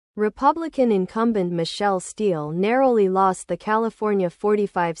Republican incumbent Michelle Steele narrowly lost the California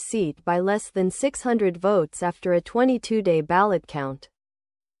 45 seat by less than 600 votes after a 22-day ballot count.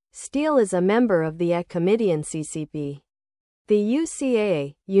 Steele is a member of the EC committee in CCP. The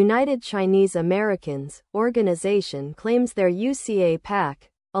UCA, United Chinese Americans, organization claims their UCA PAC,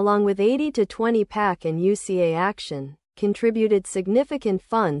 along with 80 to 20 PAC and UCA Action, contributed significant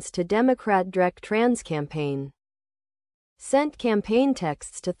funds to Democrat-direct trans campaign. Sent campaign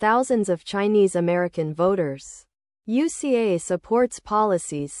texts to thousands of Chinese American voters. UCA supports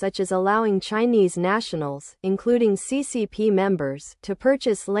policies such as allowing Chinese nationals, including CCP members, to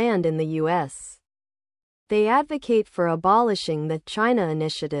purchase land in the U.S. They advocate for abolishing the China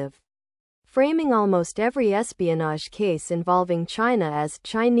Initiative, framing almost every espionage case involving China as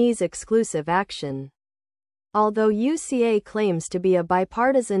Chinese exclusive action. Although UCA claims to be a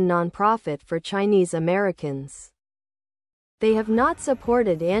bipartisan nonprofit for Chinese Americans, they have not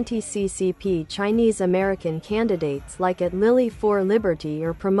supported anti-CCP Chinese American candidates like at Lilly for Liberty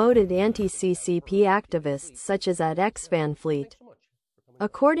or promoted anti-CCP activists such as at X Van Fleet.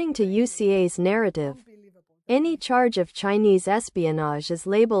 According to UCA's narrative, any charge of Chinese espionage is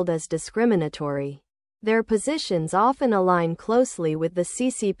labeled as discriminatory. Their positions often align closely with the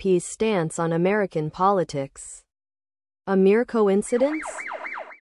CCP's stance on American politics. A mere coincidence?